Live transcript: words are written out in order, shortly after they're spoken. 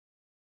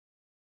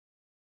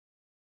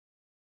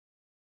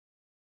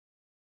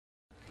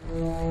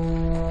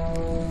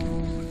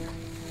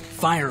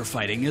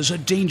Firefighting is a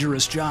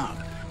dangerous job.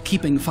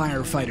 Keeping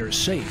firefighters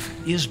safe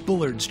is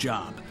Bullard's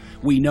job.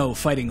 We know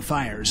fighting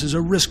fires is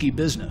a risky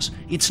business.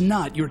 It's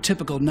not your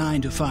typical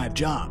 9-to-5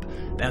 job.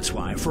 That's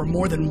why for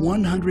more than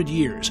 100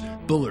 years,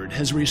 Bullard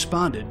has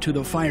responded to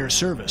the fire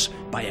service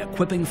by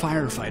equipping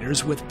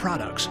firefighters with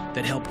products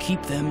that help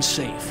keep them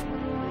safe.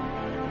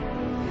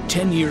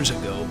 10 years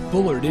ago,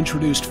 Bullard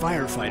introduced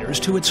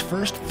firefighters to its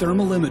first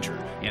thermal imager,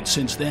 and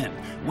since then,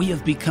 we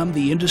have become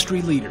the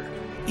industry leader.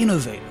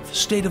 Innovative,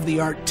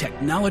 state-of-the-art,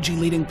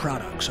 technology-leading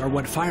products are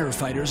what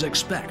firefighters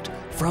expect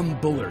from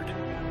Bullard.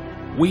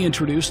 We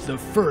introduced the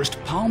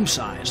first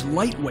palm-size,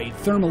 lightweight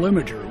thermal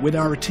imager with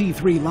our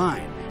T3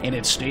 line and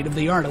its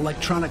state-of-the-art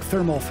electronic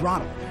thermal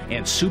throttle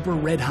and super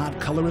red-hot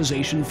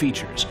colorization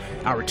features.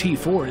 Our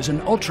T4 is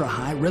an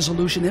ultra-high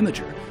resolution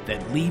imager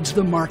that leads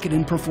the market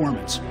in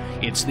performance.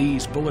 It's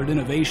these Bullard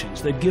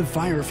innovations that give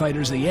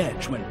firefighters the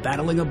edge when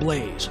battling a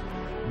blaze.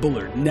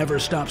 Bullard never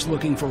stops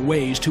looking for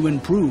ways to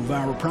improve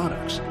our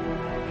products.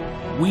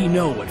 We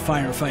know what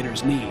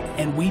firefighters need,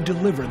 and we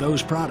deliver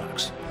those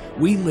products.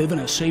 We live in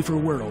a safer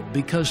world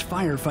because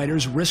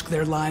firefighters risk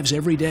their lives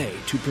every day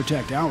to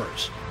protect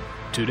ours.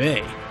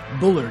 Today,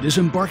 Bullard is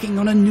embarking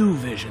on a new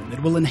vision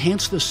that will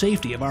enhance the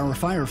safety of our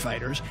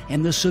firefighters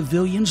and the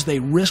civilians they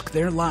risk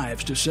their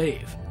lives to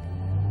save.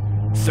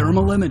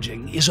 Thermal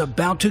imaging is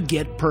about to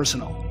get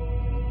personal.